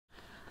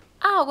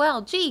Oh,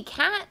 well, gee,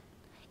 Kat,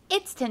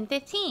 it's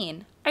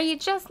 10:15. Are you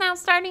just now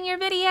starting your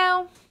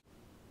video?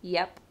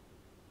 Yep.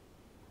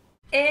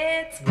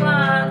 It's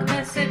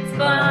Vlogmas,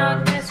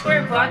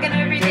 we're vlogging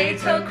every day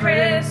till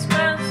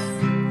Christmas.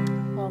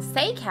 Well,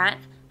 say, Kat,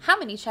 how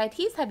many chai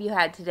teas have you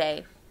had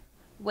today?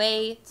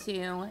 Way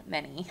too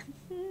many.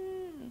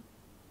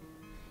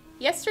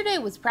 Yesterday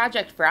was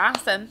Project for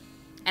Awesome,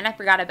 and I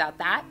forgot about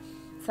that,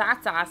 so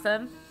that's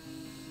awesome.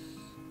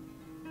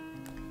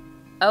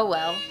 Oh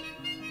well,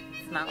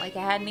 it's not like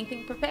I had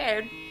anything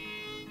prepared,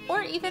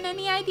 or even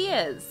any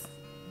ideas.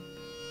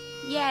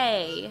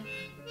 Yay,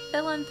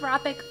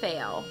 philanthropic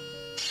fail.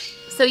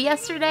 So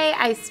yesterday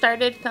I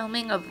started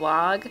filming a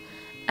vlog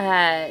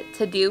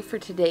to do for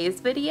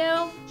today's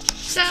video.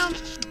 So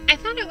I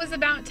thought it was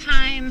about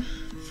time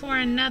for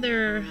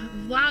another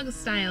vlog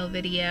style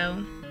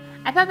video.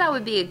 I thought that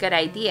would be a good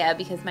idea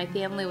because my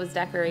family was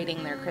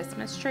decorating their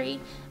Christmas tree,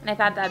 and I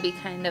thought that'd be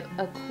kind of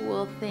a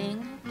cool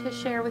thing to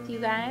share with you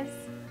guys.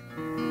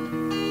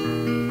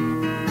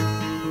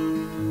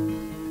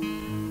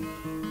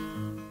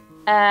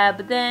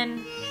 But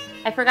then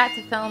I forgot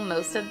to film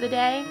most of the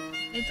day.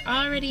 It's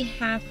already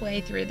halfway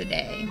through the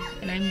day,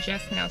 and I'm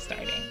just now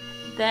starting.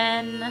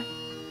 Then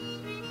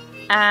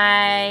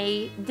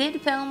I did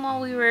film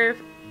while we were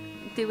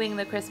doing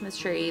the Christmas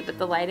tree, but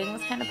the lighting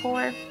was kind of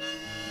poor.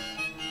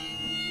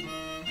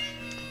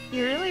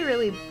 You're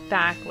really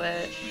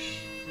backlit.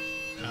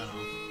 Oh,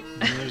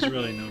 there's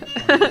really no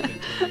point in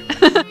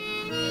continuing.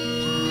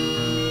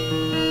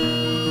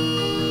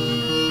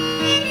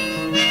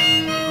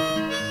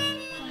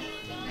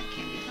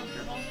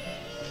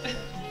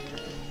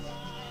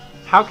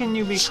 How can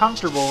you be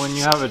comfortable when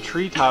you have a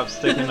treetop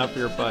sticking up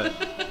your butt?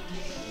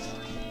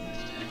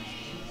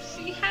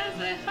 She has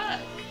a hook.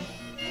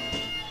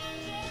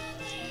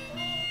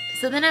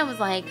 So then I was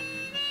like,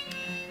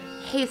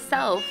 hey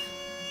self,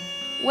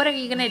 what are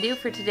you gonna do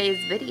for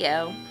today's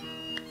video?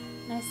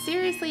 And I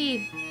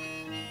seriously,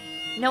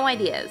 no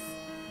ideas.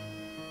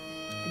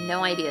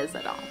 No ideas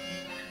at all.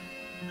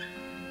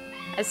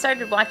 I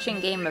started watching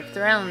Game of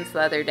Thrones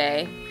the other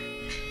day.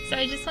 So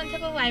I just went to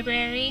the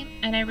library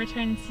and I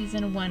returned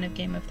season 1 of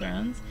Game of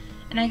Thrones.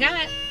 And I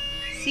got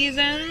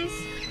seasons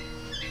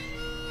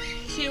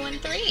 2 and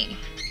 3.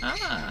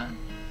 Ah.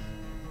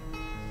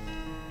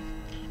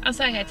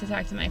 Also, I got to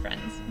talk to my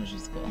friends, which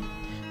was cool.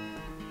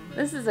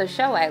 This is a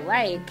show I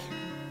like,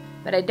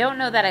 but I don't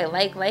know that I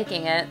like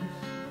liking it.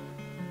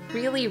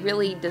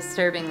 Really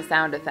disturbing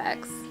sound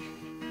effects.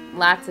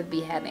 Lots of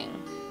beheading.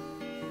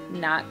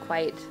 Not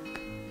quite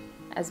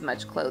as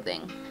much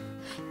clothing.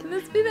 Can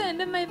this be the end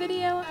of my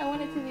video? I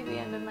want it to be the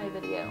end of my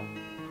video.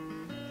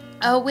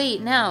 Oh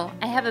wait, no.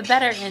 I have a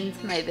better end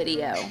to my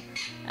video.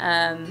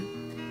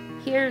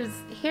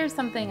 Here's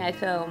something I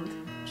filmed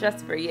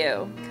just for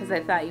you, because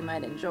I thought you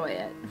might enjoy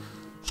it.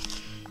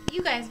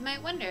 You guys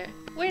might wonder,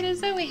 where does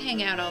Zoe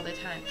hang out all the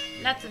time?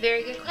 And that's a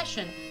very good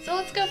question. So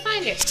let's go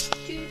find her.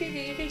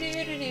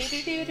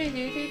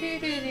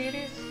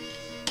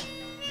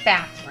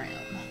 Bathroom.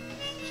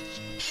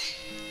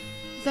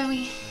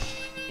 Zoe,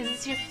 is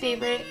this your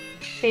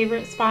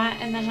favorite spot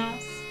in the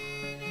house?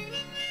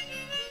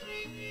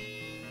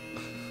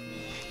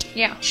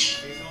 Yeah. Are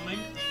you filming?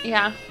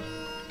 Yeah.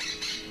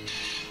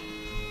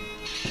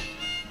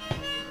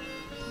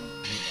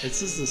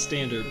 This is the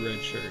standard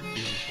red shirt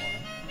uniform.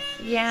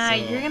 Yeah, So,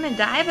 you're gonna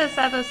die this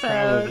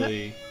episode.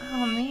 Probably.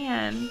 Oh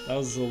man. That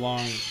was a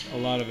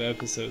lot of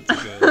episodes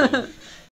ago.